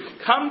redeem you.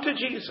 Come to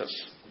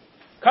Jesus.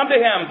 Come to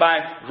Him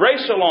by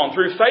grace alone,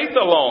 through faith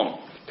alone.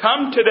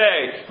 Come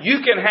today. You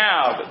can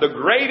have the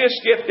greatest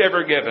gift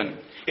ever given.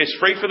 It's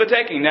free for the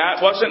taking. Now,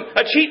 it wasn't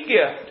a cheap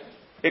gift.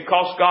 It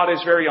cost God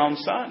His very own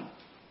Son.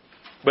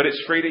 But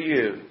it's free to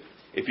you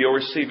if you'll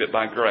receive it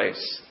by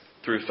grace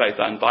through faith.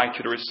 I invite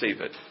you to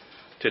receive it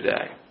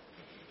today.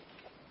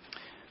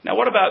 Now,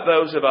 what about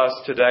those of us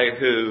today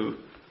who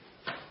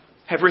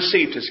have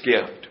received His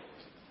gift?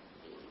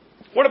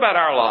 What about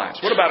our lives?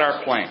 What about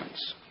our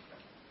plans?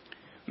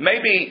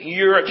 Maybe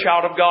you're a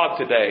child of God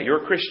today.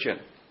 You're a Christian.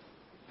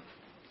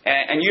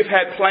 And you've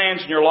had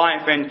plans in your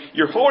life and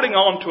you're holding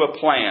on to a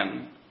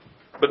plan,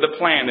 but the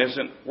plan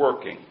isn't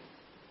working.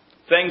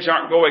 Things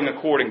aren't going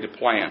according to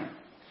plan.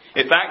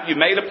 In fact, you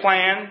made a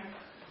plan.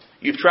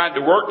 You've tried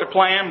to work the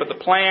plan, but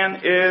the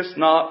plan is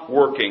not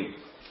working.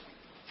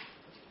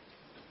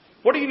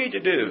 What do you need to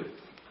do?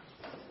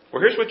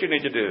 Well, here's what you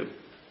need to do.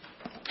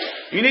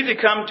 You need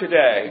to come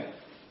today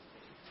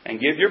and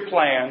give your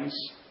plans,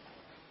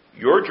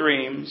 your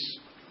dreams,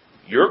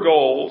 your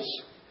goals,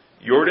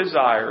 your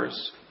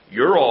desires,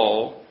 your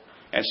all,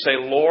 and say,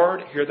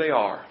 Lord, here they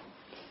are.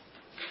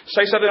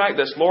 Say something like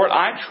this: Lord,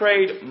 I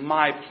trade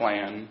my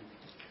plan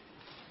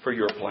for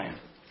your plan.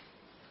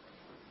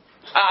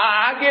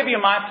 I give you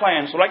my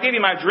plans. Lord, I give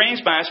you my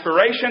dreams, my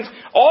aspirations,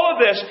 all of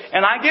this,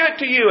 and I give it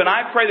to you, and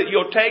I pray that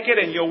you'll take it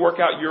and you'll work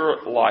out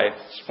your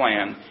life's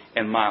plan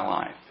in my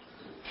life.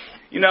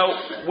 You know,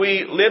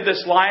 we live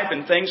this life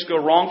and things go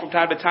wrong from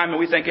time to time, and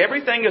we think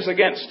everything is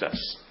against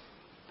us.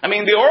 I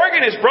mean, the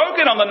organ is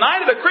broken on the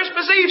night of the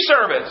Christmas Eve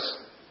service.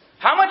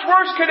 How much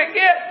worse could it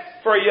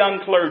get for a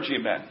young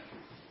clergyman?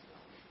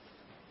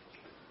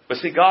 But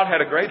see, God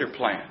had a greater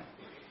plan.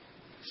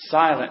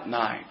 Silent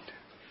night.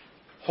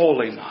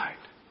 Holy night.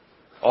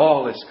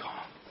 All is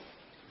calm.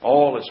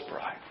 All is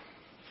bright.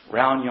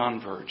 Round yon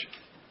virgin.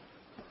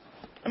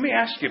 Let me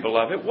ask you,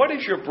 beloved, what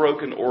is your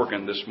broken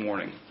organ this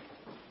morning?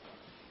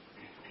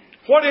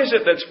 What is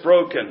it that's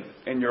broken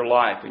in your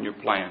life, in your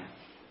plan?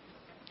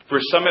 For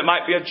some it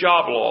might be a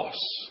job loss.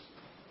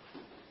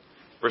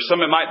 For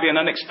some it might be an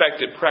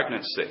unexpected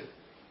pregnancy.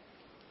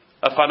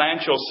 A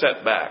financial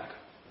setback.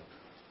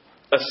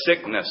 A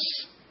sickness.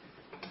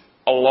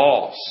 A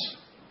loss.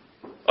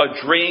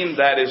 A dream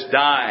that is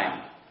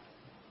dying.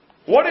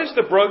 What is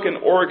the broken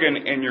organ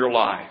in your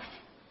life?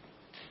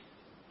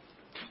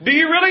 Do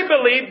you really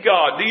believe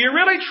God? Do you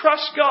really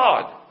trust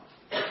God?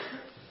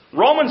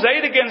 Romans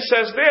 8 again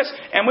says this,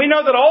 and we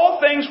know that all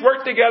things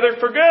work together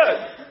for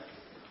good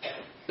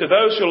to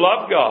those who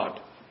love God,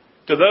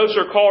 to those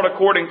who are called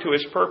according to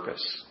His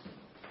purpose.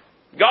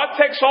 God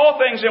takes all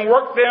things and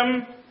works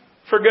them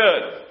for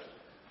good,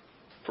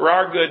 for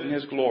our good and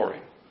His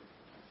glory.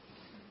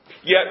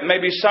 Yet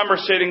maybe some are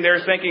sitting there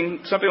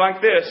thinking something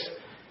like this: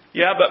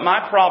 yeah, but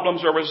my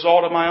problems are a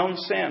result of my own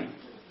sin.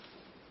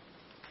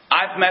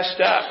 I've messed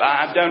up.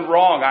 I've done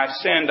wrong. I've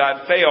sinned.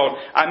 I've failed.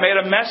 I made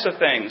a mess of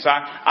things.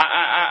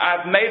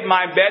 I've made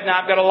my bed and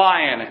I've got to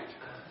lie in it.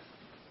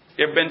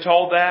 You ever been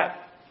told that?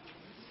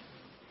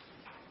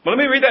 Well,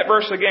 let me read that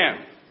verse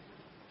again.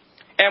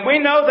 And we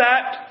know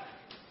that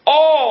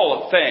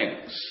all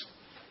things.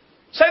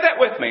 Say that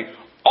with me.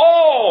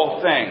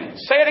 All things.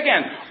 Say it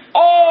again.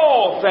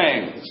 All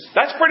things.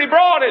 That's pretty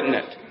broad, isn't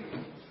it?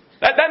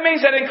 That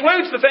means that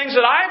includes the things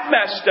that I've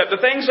messed up, the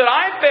things that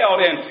I've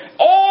failed in.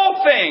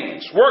 All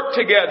things work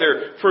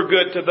together for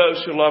good to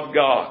those who love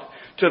God,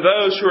 to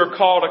those who are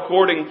called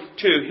according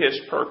to His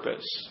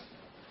purpose.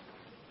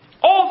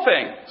 All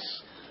things.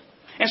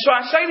 And so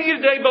I say to you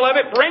today,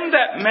 beloved, bring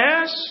that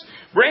mess,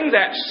 bring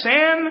that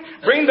sin,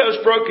 bring those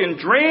broken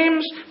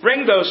dreams,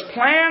 bring those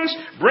plans,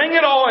 bring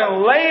it all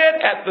and lay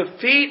it at the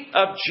feet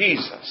of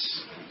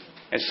Jesus.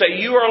 And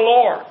say, you are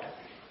Lord.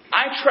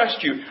 I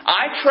trust you.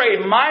 I trade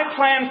my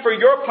plan for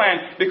your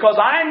plan because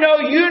I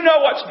know you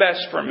know what's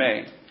best for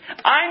me.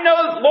 I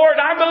know, Lord,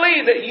 I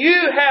believe that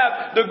you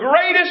have the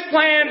greatest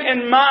plan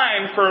in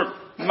mind for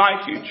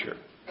my future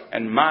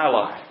and my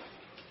life.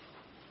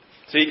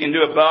 So He can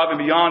do above and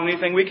beyond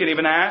anything we can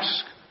even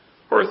ask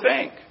or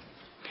think.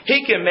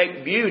 He can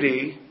make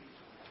beauty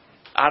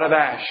out of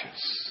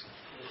ashes.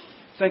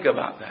 Think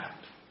about that.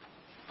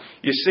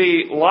 You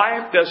see,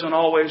 life doesn't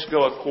always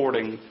go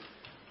according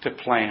to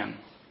plan.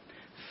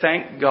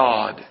 Thank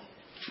God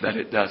that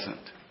it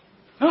doesn't.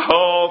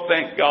 Oh,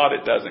 thank God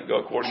it doesn't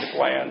go according to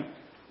plan.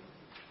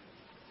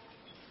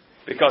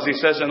 Because He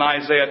says in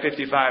Isaiah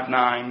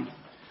 55:9,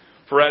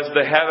 for as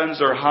the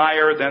heavens are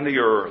higher than the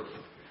earth,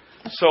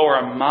 so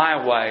are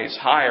my ways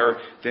higher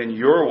than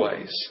your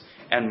ways,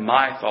 and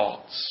my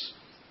thoughts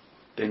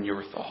than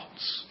your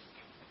thoughts.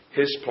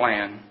 His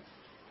plan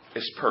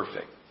is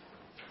perfect.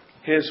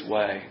 His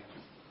way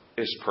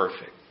is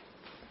perfect.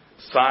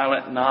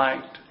 Silent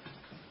night,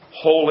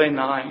 holy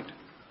night,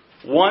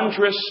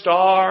 wondrous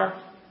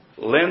star,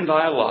 lend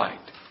thy light.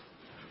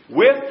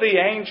 With the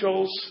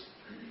angels,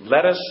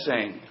 let us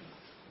sing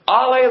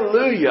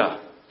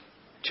Alleluia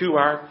to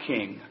our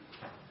King.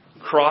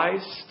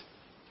 Christ,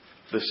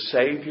 the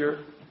Savior,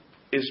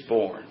 is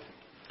born.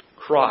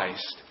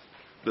 Christ,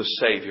 the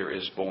Savior,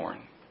 is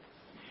born.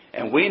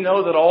 And we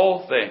know that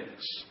all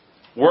things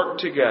work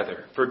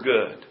together for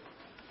good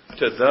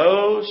to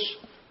those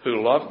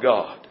who love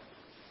God,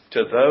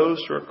 to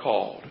those who are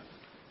called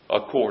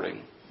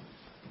according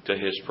to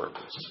His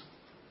purpose.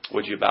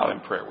 Would you bow in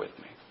prayer with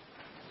me?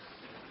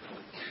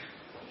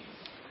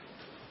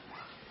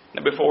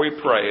 Now, before we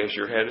pray, as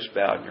your head is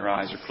bowed and your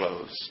eyes are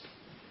closed,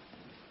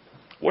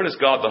 what is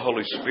God the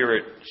Holy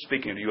Spirit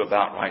speaking to you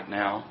about right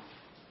now?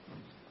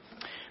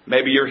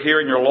 Maybe you're here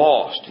and you're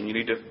lost and you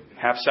need to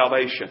have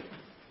salvation.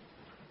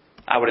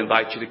 I would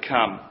invite you to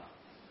come.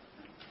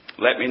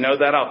 Let me know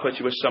that. I'll put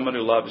you with someone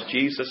who loves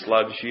Jesus,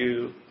 loves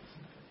you.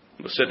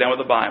 We'll sit down with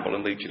the Bible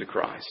and lead you to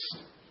Christ.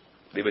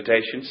 The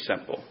invitation's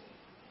simple.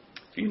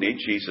 If you need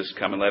Jesus,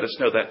 come and let us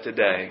know that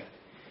today.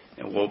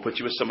 And we'll put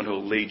you with someone who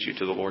will lead you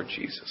to the Lord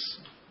Jesus.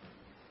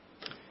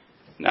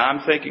 Now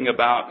I'm thinking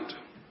about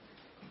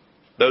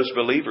those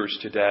believers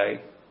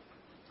today.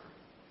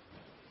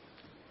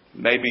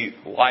 Maybe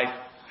life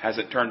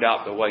hasn't turned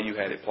out the way you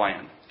had it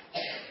planned.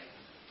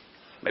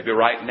 Maybe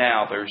right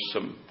now there's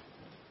some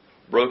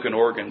broken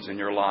organs in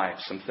your life,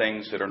 some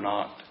things that are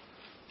not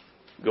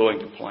going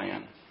to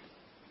plan.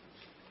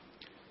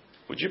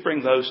 Would you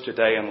bring those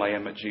today and lay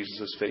them at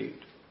Jesus' feet?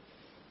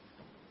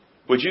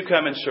 Would you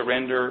come and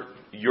surrender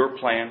your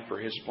plan for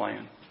His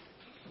plan?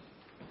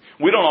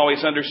 We don't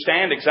always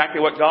understand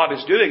exactly what God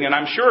is doing, and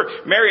I'm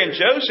sure Mary and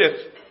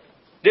Joseph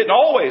didn't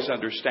always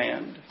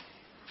understand.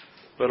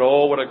 But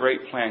oh, what a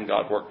great plan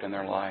God worked in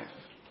their life.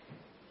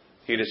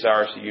 He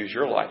desires to use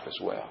your life as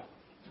well.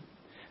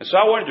 And so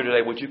I wonder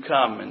today, would you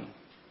come and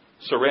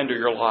surrender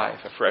your life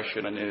afresh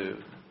and anew?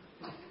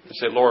 And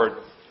say, Lord,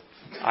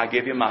 I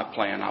give you my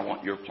plan. I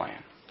want your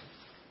plan.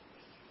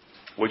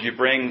 Would you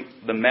bring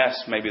the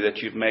mess maybe that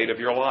you've made of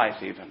your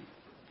life even,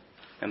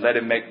 and let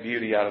Him make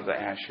beauty out of the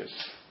ashes?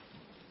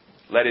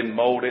 Let Him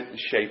mold it and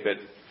shape it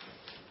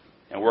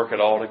and work it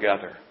all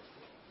together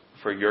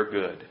for your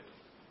good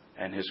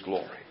and His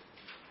glory.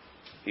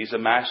 He's a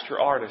master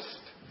artist.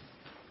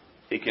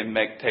 He can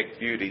take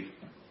beauty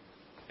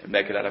and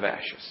make it out of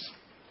ashes.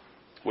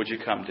 Would you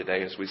come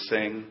today as we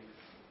sing,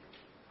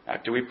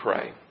 after we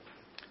pray,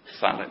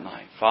 Silent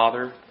Night?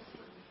 Father,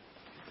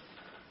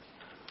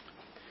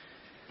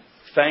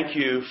 thank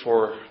you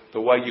for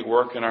the way you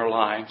work in our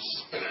lives.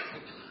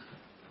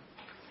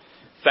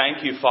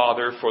 Thank you,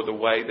 Father, for the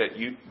way that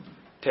you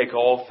take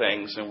all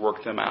things and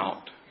work them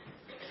out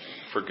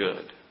for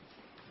good.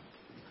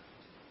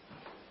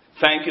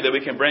 Thank you that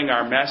we can bring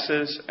our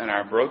messes and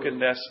our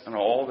brokenness and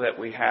all that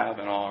we have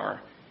and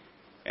are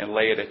and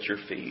lay it at your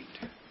feet.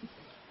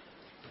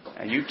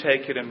 And you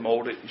take it and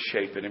mold it and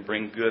shape it and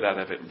bring good out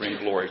of it and bring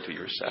glory to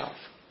yourself.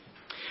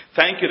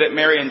 Thank you that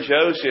Mary and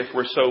Joseph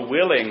were so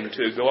willing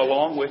to go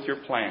along with your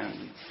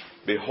plan.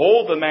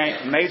 Behold the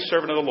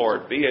maidservant of the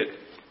Lord, be it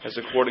as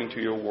according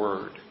to your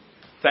word.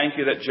 Thank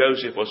you that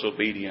Joseph was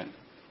obedient.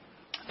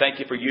 Thank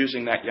you for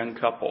using that young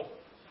couple.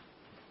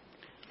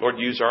 Lord,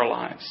 use our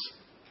lives.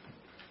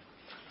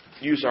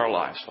 Use our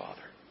lives,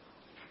 Father.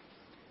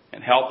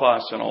 And help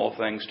us in all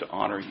things to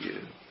honor you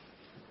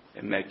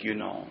and make you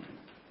known.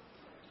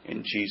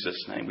 In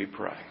Jesus' name we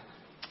pray.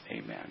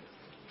 Amen.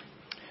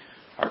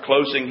 Our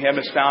closing hymn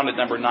is found at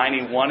number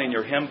 91 in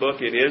your hymn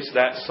book. It is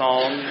that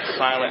song,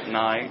 Silent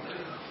Night.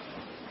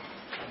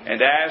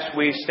 And as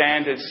we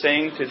stand and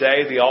sing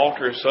today, the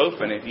altar is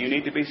open. If you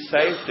need to be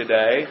saved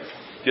today,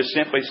 just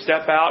simply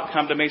step out,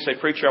 come to me, say,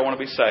 Preacher, I want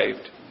to be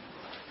saved.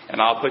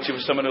 And I'll put you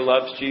with someone who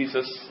loves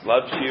Jesus,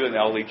 loves you, and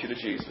they'll lead you to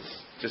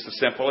Jesus. Just as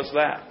simple as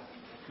that.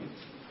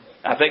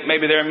 I think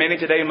maybe there are many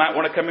today who might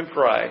want to come and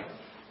pray.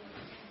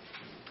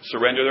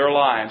 Surrender their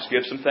lives.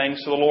 Give some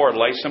things to the Lord.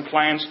 Lay some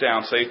plans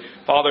down. Say,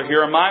 Father,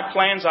 here are my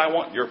plans. I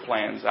want your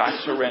plans. I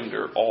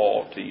surrender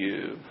all to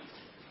you.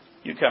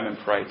 You come and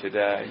pray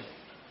today.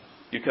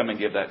 You come and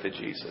give that to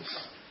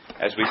Jesus.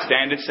 As we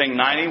stand and sing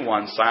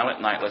 91,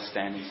 Silent Night, let's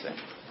stand and sing.